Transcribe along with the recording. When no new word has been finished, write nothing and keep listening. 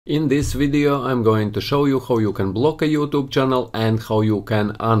In this video I'm going to show you how you can block a YouTube channel and how you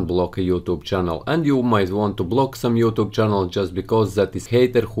can unblock a YouTube channel. And you might want to block some YouTube channel just because that is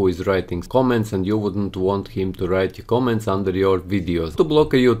hater who is writing comments and you wouldn't want him to write comments under your videos. To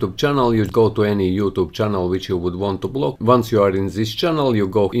block a YouTube channel, you go to any YouTube channel which you would want to block. Once you are in this channel, you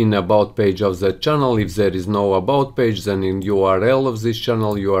go in about page of that channel. If there is no about page, then in URL of this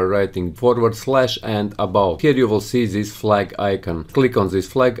channel you are writing / and about. Here you will see this flag icon. Click on this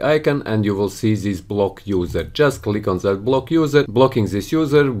flag icon and you will see this block user. Just click on that block user. Blocking this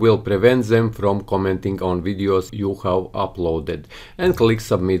user will prevent them from commenting on videos you have uploaded. And click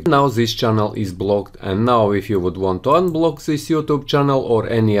submit. Now this channel is blocked, and now if you would want to unblock this YouTube channel or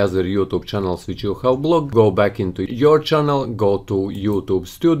any other YouTube channels which you have blocked, go back into your channel, go to YouTube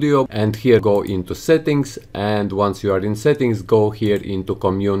Studio and here go into settings, and once you are in settings, go here into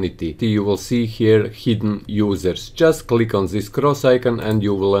community. You will see here hidden users. Just click on this cross icon and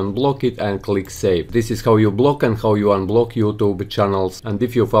you will unblock it and click save. This is how you block and how you unblock YouTube channels. And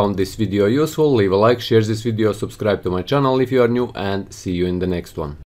if you found this video useful, leave a like, share this video, subscribe to my channel if you are new, and see you in the next one.